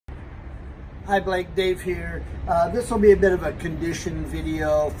Hi Blake, Dave here. This will be a bit of a condition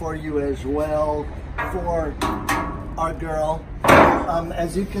video for you as well for our girl.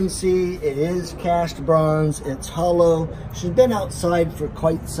 As you can see, it is cast bronze, it's hollow. She's been outside for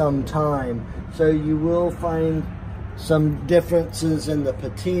quite some time, so you will find some differences in the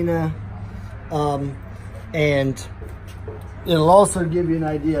patina, and it'll also give you an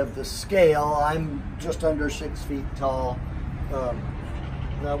idea of the scale. I'm just under 6 feet tall.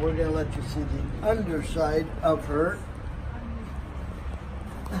 Now we're going to let you see the underside of her.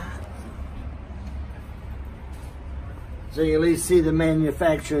 So you at least see the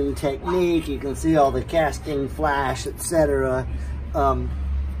manufacturing technique. You can see all the casting flash, etc. No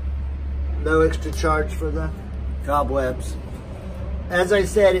extra charge for the cobwebs. As I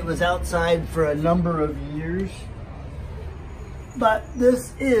said, it was outside for a number of years, but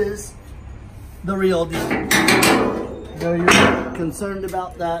this is the real deal. No, you're not concerned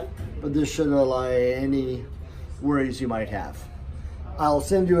about that, but this shouldn't allay any worries you might have. I'll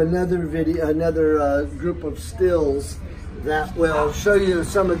send you another video, another group of stills that will show you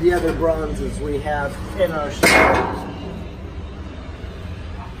some of the other bronzes we have in our stores.